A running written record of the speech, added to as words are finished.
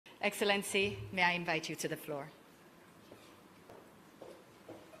Excellency, may I invite you to the floor?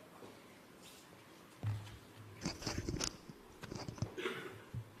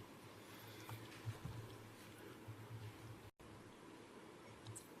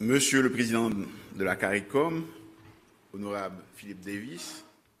 Monsieur le Président de la CARICOM, honorable Philippe Davis,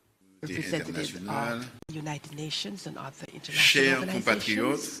 international, chers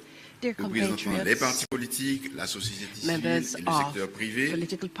compatriotes, représentant les partis politiques, la société civile et le secteur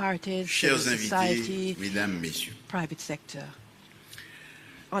privé, chers invités, mesdames, messieurs.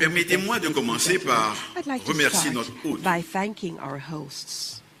 Permettez-moi de commencer par remercier notre hôte,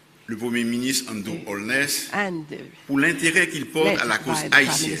 le Premier ministre Andrew Holness, pour l'intérêt qu'il porte à la cause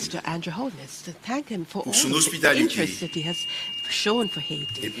haïtienne, pour son hospitalité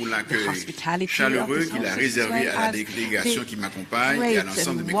et pour l'accueil chaleureux qu'il a réservé à la délégation qui m'accompagne et à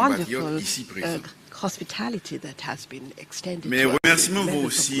l'ensemble de mes compatriotes ici présents. Mes remerciements vont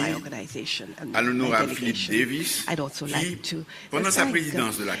aussi à l'honorable Philippe Davis, qui, pendant sa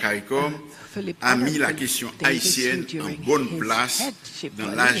présidence de la CARICOM, a mis la question haïtienne en bonne place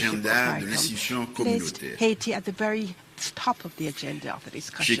dans l'agenda de l'institution communautaire.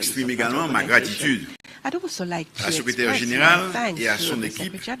 J'exprime également ma gratitude à la secrétaire générale et à son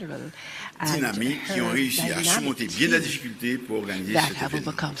équipe dynamique qui ont réussi à surmonter bien la difficulté pour organiser cet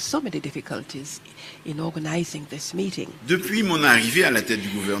événement. Depuis mon arrivée à la tête du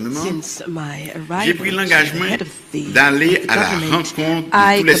gouvernement, j'ai pris l'engagement d'aller à la rencontre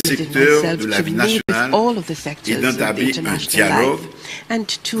de tous les secteurs de la vie nationale et d'entamer un dialogue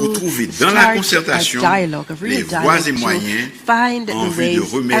pour trouver dans la concertation les voies et moyens en vue de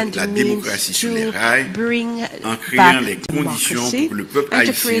remettre la démocratie sur les rails en créant les conditions pour que le peuple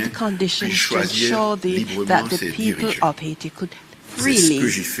haïtien puisse choisir librement ses dirigeants. C'est ce que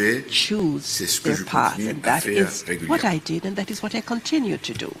j'ai fait, c'est ce que je continue à faire régulièrement.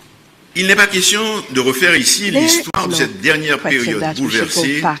 Il n'est pas question de refaire ici l'histoire de cette dernière période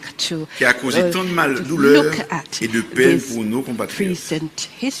bouleversée qui a causé tant de mal, douleur et de peine pour nos compatriotes.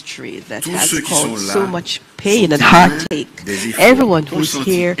 Tous ceux qui sont là des efforts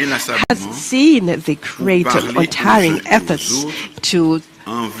consentis inlassablement pour parler aux autres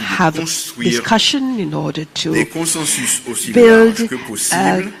en vue de construire des consensus aussi larges que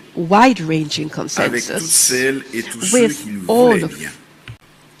possible avec toutes celles et tous ceux qui nous voulaient bien.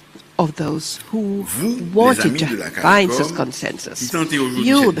 Of those who Vous, wanted les amis to de la find CARICOM, such consensus. qui tentez aujourd'hui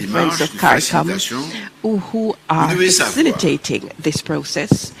You, cette the démarche friends of de CARICOM, facilitation, who are devez savoir facilitating this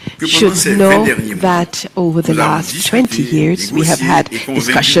process, que pendant should ces 20 know derniers mois, that over the nous avons last discuté, 20 years we have négocié had et convaincu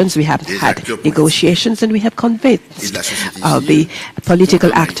discussions, we have des had acteurs negotiations, and we have et convinced de la société the civile political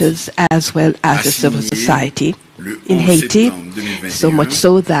en Haïti actors as well as a the civil signé society le in 11 Haiti, septembre 2021, so much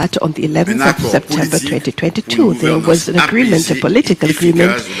so that on the 11th of accord September politique 2022, pour une there was an gouvernance agreement, a apaisée political et agreement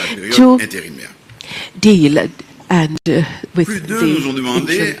efficace de la période to intérimaire. deal and with Plus d'eux nous ont the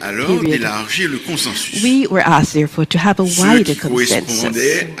demandé interim alors period. d'élargir le consensus. We were asked, therefore, to have a Ceux wider qui consensus.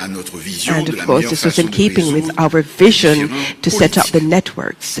 correspondaient à notre vision And de of la course, meilleure this was façon in de keeping with résoudre our vision différents to set up the politiques.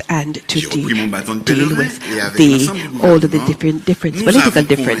 networks and to J'ai repris mon bâton de deal pèlerin with et avec l'ensemble du all of the gouvernement, different nous political avons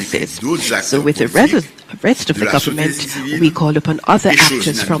differences. convaincu d'autres So acteurs with the politiques, rest of de the la government, société civile, we call upon other des choses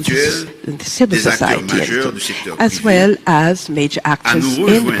actors from inhabituelles, the civil des acteurs society majeurs du secteur as privé, well as major à actors nous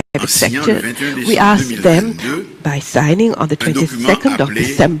in the rejoindre en private signant sector. le 21 We décembre asked them 2022 by signing on the un document 22nd of appelé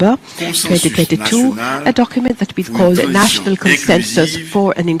December Consensus 2022 national a document that we pour called une National transition Consensus inclusive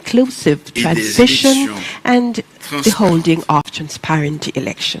for an Inclusive et des Transition élections and the transparentes. holding of transparent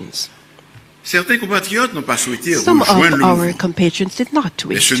elections. Certains compatriotes n'ont pas souhaité Some rejoindre of le our mouvement. compatriots did not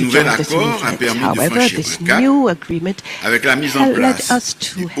Mais wish ce to nouvel join this accord a movement. permis de However, franchir this un cap new agreement avec la mise en led place us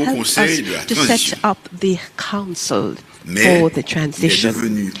du to Haut help Conseil us de la to set transition. up the council Mais for the il est transition.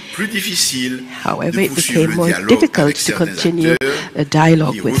 devenu plus difficile However, de it poursuivre became le more dialogue difficult avec to certains continue acteurs a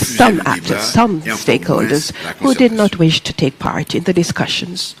dialogue qui with refusaient some le débat actors, some et encore stakeholders moins la who did not concertation. wish to take part in the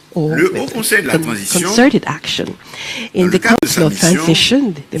discussions or Le Haut with Conseil de la transition, concerted action. In dans the le cadre de Council sa of mission,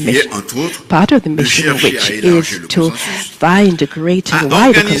 Transition, the qui mission, est entre autres part of the de mission chercher which à élargir is le to consensus, find a greater, a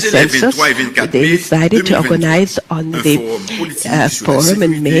wider organisé les consensus, 23 et 24 they mai decided to 2023 organize on un the forum politique sur la forum in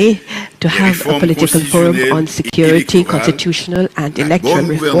sécurité, May to les have a réformes political forum on constitutionnelles et security, électorales, constitutional and la electoral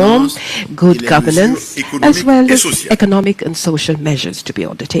bonne reform, gouvernance good et les governance, mesures as well économiques et as sociales. economic and social measures to be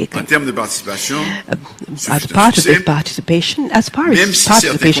undertaken. En termes de participation, ce As fut un part of succès, this participation, as far as même si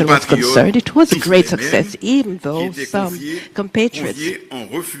participation was certains concerned, it was a compatriotes, great tous les success, even qui though étaient some compatriots ont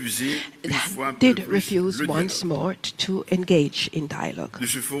refusé une fois un peu did plus refuse le once dialogue. more to engage in dialogue. De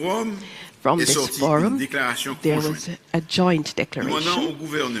ce forum, from est this sortie une forum, déclaration there conjointe was a joint demandant au declaration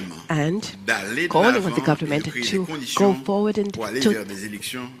gouvernement and d'aller de calling on the l'avant et government de créer les to go conditions forward and pour aller to vers des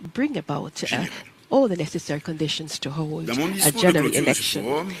élections bring about générales. all the necessary conditions to hold Dans mon a discours de general clôture de ce election.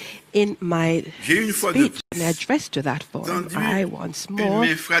 forum, In my j'ai une fois de speech, my address to that forum, tendu I once une more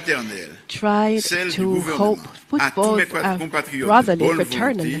main fraternelle, tried celle du to gouvernement, put à tous mes forth a compatriotes de brotherly, bonne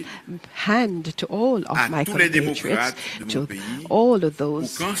fraternal volonté, hand to all à of my tous les compatriots, démocrates de mon to pays, all of pour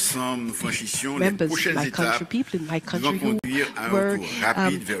those qu'ensemble nous franchissions les members of prochaines my country, étapes people in my devant country who conduire à un were retour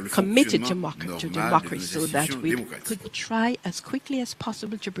rapide vers le committed to fonctionnement normal de democracy, nos so that institutions we démocratiques. could try as quickly as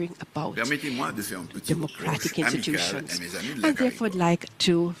possible to bring about Permettez-moi de faire un petit reproche democratic amical institutions. à mes amis de la And therefore, I'd CARICOM. like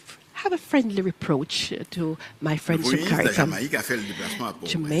to have a friendly reproach to my Le friends Premier from ministre de la CARICOM Jamaïque a fait le déplacement à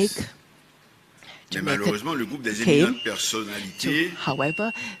to make Port-au-Prince. Mais Jamaica malheureusement, le groupe des came éminentes to, personnalités however,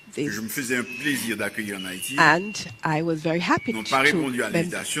 they, que je me faisais un plaisir d'accueillir en Haïti and I was very happy n'ont pas répondu à to,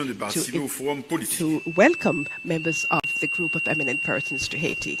 l'invitation de participer au forum politique. to welcome members of the group of eminent persons to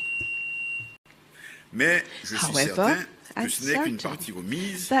Haiti. Mais je suis However, certain que I'm ce n'est qu'une certain partie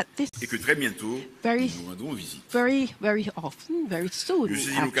remise that this et que très bientôt, very, nous nous rendrons visite. very often, very soon, Je saisis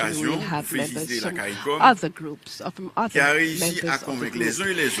actually, l'occasion we'll have pour féliciter members la from CARICOM other groups, from qui a other réussi à members of the convaincre group. les uns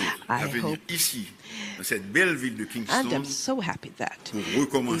et les autres à I venir hope, ici, dans cette belle ville de and Kingston, I'm so happy that pour the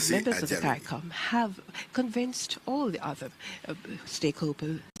recommencer members à of the dialoguer. CARICOM have convinced all the other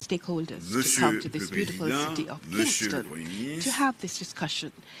stakeholders to Monsieur come to le this beautiful Président, city of Monsieur le Kingston Premier to ministre, have this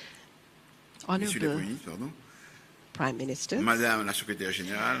discussion. Monsieur le Honorable Premier ministre, pardon, Prime Minister, Madame la Secrétaire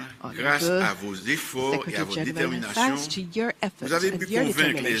Générale, Honorable grâce à vos efforts et à Secretary votre General, détermination, thanks to your efforts vous avez and pu your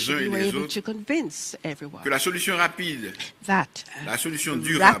convaincre les determination, uns et you were les able autres to convince everyone que la solution rapide, that la solution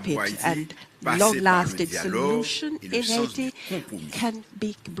durable rapid pour Haïti, and passait par le long-lasting dialogue solution et le in sens du Haiti compromis. can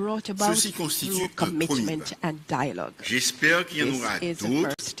be brought about Ceci constitue through un premier commitment pas. and dialogue. J'espère qu'il y en This aura is a d'autres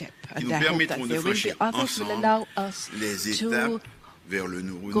first step, qui and nous I hope that permettront de there will be franchir others who will ensemble allow us les to étapes vers le go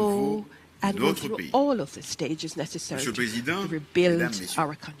renouveau de and go notre through pays. all of the stages necessary Monsieur le to Président, rebuild Mesdames, Messieurs,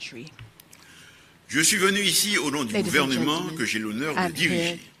 our country. je suis venu ici au nom du Ladies and gouvernement gentlemen, que j'ai l'honneur de I'm here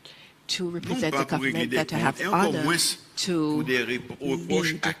diriger. to Non represent pas the pour régler government des that I have comptes et the encore honor moins pour to des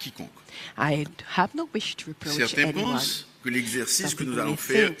reproches lead. à quiconque. I have no wish to reproach Certains anyone. pensent que l'exercice Some que nous people allons may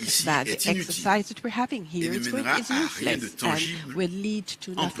faire think ici that est the inutile exercise that we're having et here ne is mènera à rien de useless tangible and will lead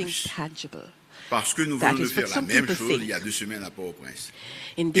to en nothing plus. tangible. parce que nous That venons de is what faire la some même people chose think. il y a 2 semaines à Port-au-Prince.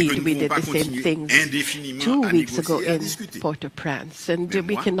 Et que Indeed, nous ne we pouvons did pas the same continuer things indéfiniment 2 à weeks ago négocier et à in discuter. Port-au-Prince, and Mais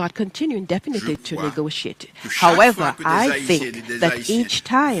we moi, cannot continue indefinitely je to crois negotiate. que chaque However, fois que des I Haïtiennes et think des that Haïtiens each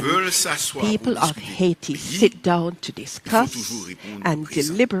time veulent s'asseoir pour people of discuter Haiti du pays, sit down to il faut discuss toujours répondre and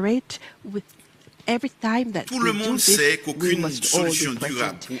présent. deliberate with every time that Tout we le do monde this, sait we qu'aucune must all solution be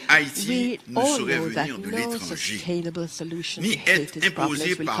durable present. pour Haïti We ne all saurait know that venir de no l'étranger, sustainable solution ni to être Haiti's problems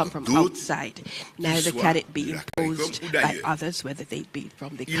imposée will par come from d'autres, outside. qu'ils Neither soient can it be de la CARICOM imposed ou by d'ailleurs. others, whether they be from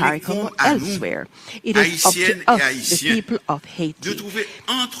the Il CARICOM incombe or à nous, elsewhere. It is up Haïtiennes to et us, the Haïtiens, people of de Haiti, trouver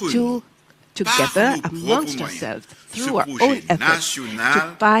entre nous, to par together nos propres amongst moyens, ourselves ce through our projet own efforts national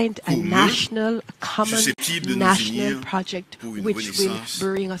to find a commun national, common susceptible de nous national unir project pour une which will renaissance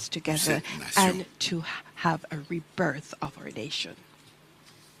bring us de together cette nation. and to have a rebirth of our nation.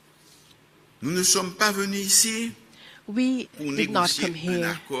 Nous ne sommes pas venus ici We pour did not négocier come un here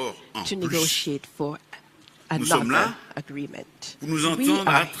accord en to plus. negotiate for Nous sommes another là agreement. pour nous We entendre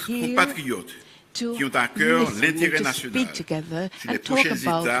are entre here compatriotes to qui ont à cœur listen, l'intérêt to national speak together sur les and talk prochaines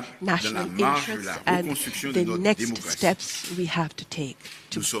about étapes de la national marche de interests la and reconstruction de the notre next démocratie. steps we have to take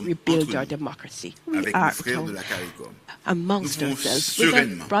to Nous sommes rebuild entre our nous, democracy. We avec are nos frères de la CARICOM. amongst Nous pouvons ourselves with our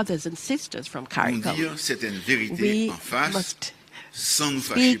sereinement brothers and sisters from nous CARICOM. dire certaines vérités We en face must sans nous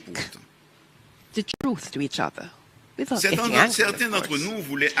fâcher speak pour autant. the truth to each other without getting angry, Certains of d'entre course. nous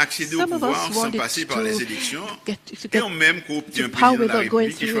voulaient accéder au Some of us pouvoir sans wanted passer par to les élections get et ont même coopté to un power président de la without going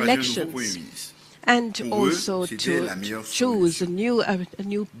République qui through choisit un nouveau Premier elections. ministre. And Pour eux, also c'était to la meilleure choose a new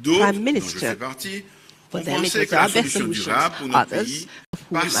D'autres, prime dont je minister. fais partie, For ont them, it pensé was que la our best solution solutions. durable pour notre Others, pays of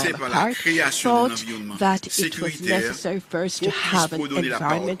whom I passait am par a la part, création d'un thought environnement that it was sécuritaire necessary first to pour qu'ils have an puissent donner la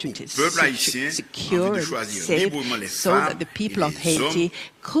parole environment au which is peuple haïtien en secure vue de and choisir safe, librement les so femmes that the people et of les hommes Haiti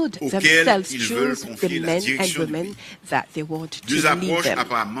could auxquels themselves ils veulent choose confier the la men and direction du women pays. that they want to Deux lead approches them.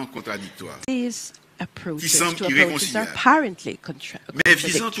 apparemment contradictoires, These approaches semblent to approaches are irréconciliables. apparently mais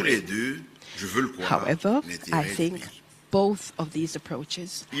visant tous les contradictory. deux, je veux le croire, However, I l'intérêt du think pays. both of these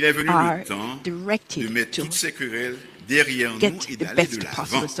approaches Il est venu are le temps de directed mettre to toutes ces querelles derrière get nous et the d'aller de best l'avant.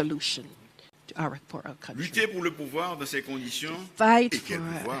 possible solution for our country. Lutter pour le pouvoir dans ces conditions, Fight et quel for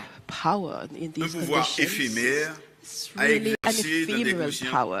pouvoir? power in Un these pouvoir conditions, éphémère it's really an ephemeral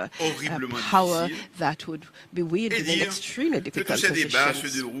power, a power that would be wielded in extremely difficult positions.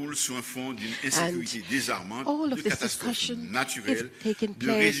 And all of this discussion is taking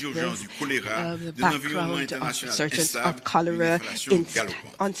place with the background of surges of cholera,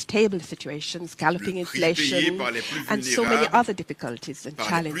 unstable situations, galloping inflation, and so many other difficulties and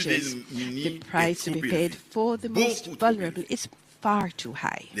challenges. The price to be paid for the most vulnerable is far too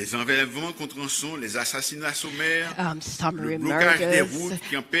high. Les enlèvements contre rançon, les assassinats sommaires, summary le blocage des murders, routes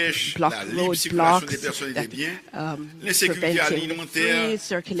qui empêche la libre circulation des personnes et des biens, l'insécurité alimentaire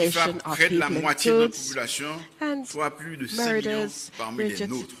qui frappe près de la moitié de notre population, soit plus de 5 millions parmi les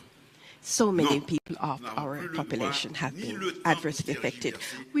nôtres. So many people of our population have been adversely affected.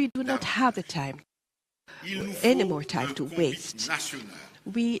 We do not have the time, any more time to waste.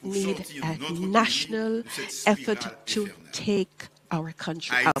 We need a national effort to take our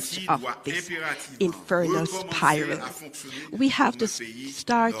country out of this infernal spiral. We have to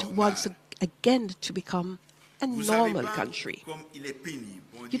start once again to become a normal country.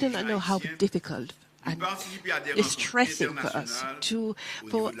 You do not know how difficult and distressing for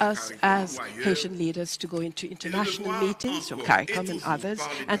us as Haitian leaders to go into international meetings from CARICOM and others,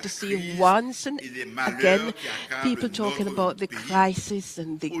 and to see once and again people talking about the crisis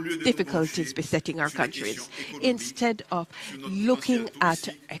and the difficulties besetting our countries, instead of looking at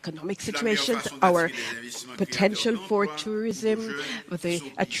economic situations, our potential for tourism, the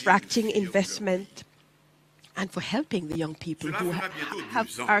attracting investment, and for helping the young people who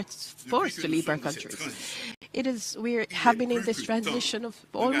are forced to leave our countries. We have been in this transition of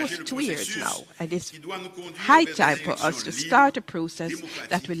almost 2 years now, and it's high time for us to start a process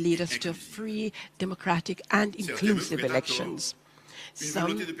that will lead us to free, democratic, and inclusive elections.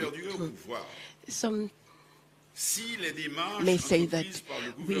 Some may say that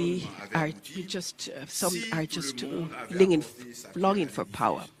some are just longing for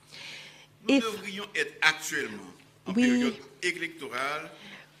power. If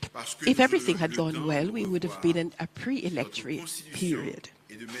everything had gone well, we would have been in a pre-electoral period.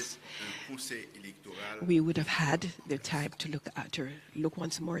 We would have had the time to look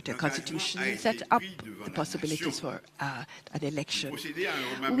once more at the Constitution and set up the possibilities for an election.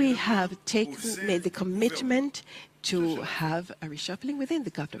 We have made the commitment to have a reshuffling within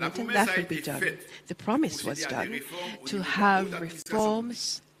the government, and that will be done. The promise was done to have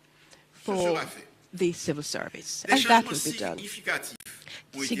reforms for the civil service, and that will be done.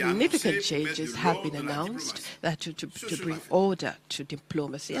 Significant changes have been announced to bring order to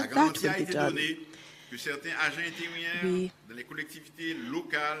diplomacy, and that will be done.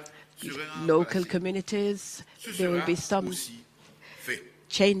 Local communities, there will be some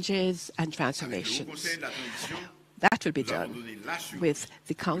changes and transformations. That will be done. With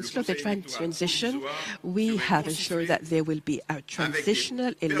the Council of the Transition, we have ensured that there will be a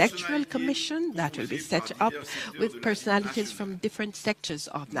transitional electoral commission that will be set up with personalities from different sectors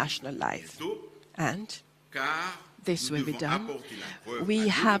of national life. And this will be done. We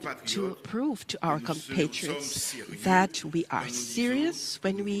have to prove to our compatriots that we are serious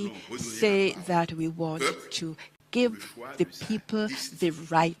when we say that we want to give the people the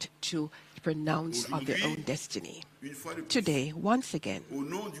right to pronounce on their own destiny. Today, once again,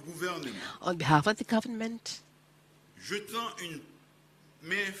 on behalf of the government,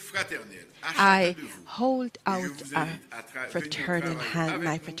 I hold out my fraternal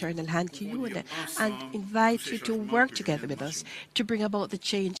hand to you and invite you to work together with us to bring about the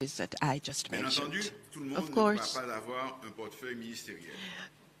changes that I just mentioned. Of course,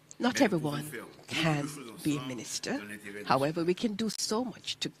 not everyone can be a minister. However, we can do so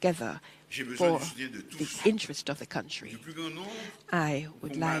much together for the interest of the country. I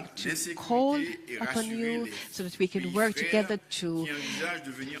would like to call upon you so that we can work together to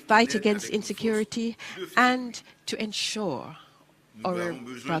fight against insecurity and to ensure our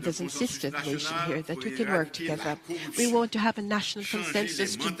brothers and sisters nation here that we can work together. We want to have a national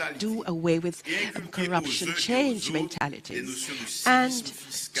consensus to do away with corruption, change mentalities, and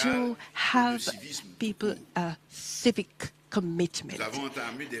to have people a civic commitment.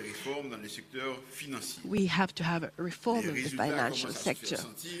 We have to have a reform in the financial sector.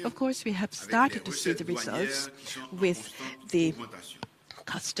 Of course, we have started to see the results with the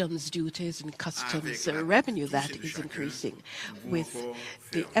customs duties and customs revenue that is increasing. With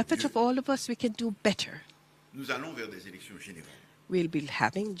the effort of all of us, we can do better. We'll be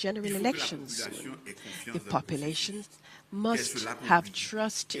having general elections soon. The population must have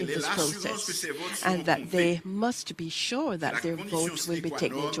trust in this process and that they must be sure that their vote will be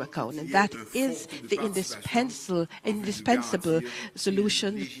taken into account. And that is the indispensable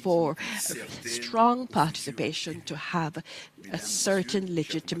solution for strong participation to have a certain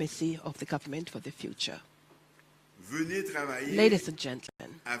legitimacy of the government for the future. Ladies and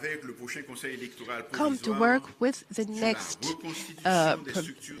gentlemen, come to work with the next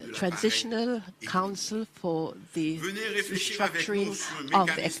transitional council for the restructuring of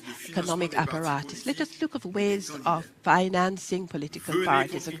the economic apparatus. Let us look at ways of financing political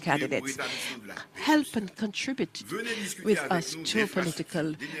parties and candidates. Help and contribute with us to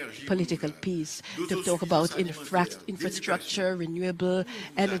political peace, to talk about infrastructure, renewable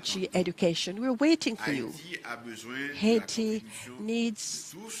energy, education. We're waiting for you. Haiti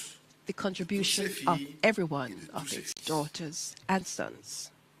needs the contribution of every one of its daughters and sons.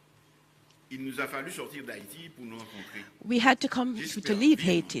 We had to leave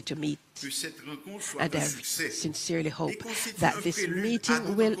Haiti to meet, and I sincerely hope that this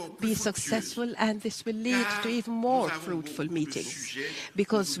meeting will be successful and this will lead to even more fruitful meetings,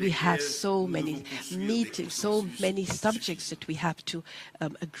 because we have so many meetings, so many subjects that we have to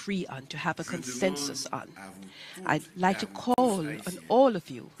agree on, to have a consensus on. I'd like to call on all of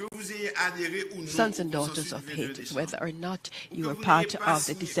you, sons and daughters of Haiti, whether or not you are part of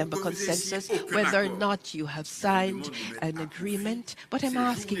the December consensus, whether or not you have signed an agreement, but I'm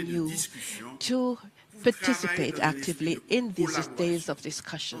asking you to participate actively in these days of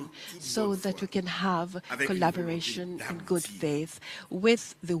discussion so that we can have collaboration in good faith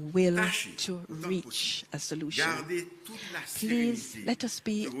with the will to reach a solution. Please let us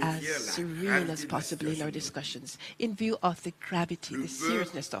be as serene as possible in our discussions in view of the gravity, the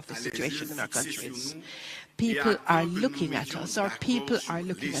seriousness of the situation in our countries. People are looking at us, our people are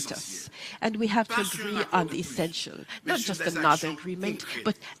looking at us, and we have to agree on the essential, not just another agreement,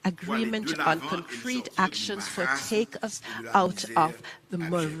 but agreement on concrete actions to take us out of the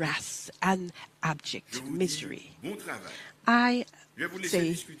morass and abject misery. I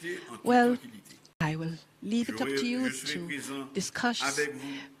say, well, I will leave it up to you to discuss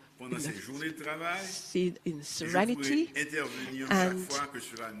in serenity, and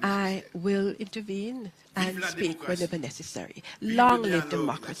I will intervene and speak whenever necessary. Long live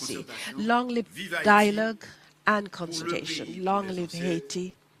democracy, long live dialogue and consultation, long live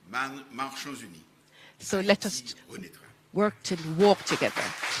Haiti. So let us work and walk together.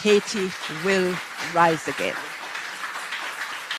 Haiti will rise again.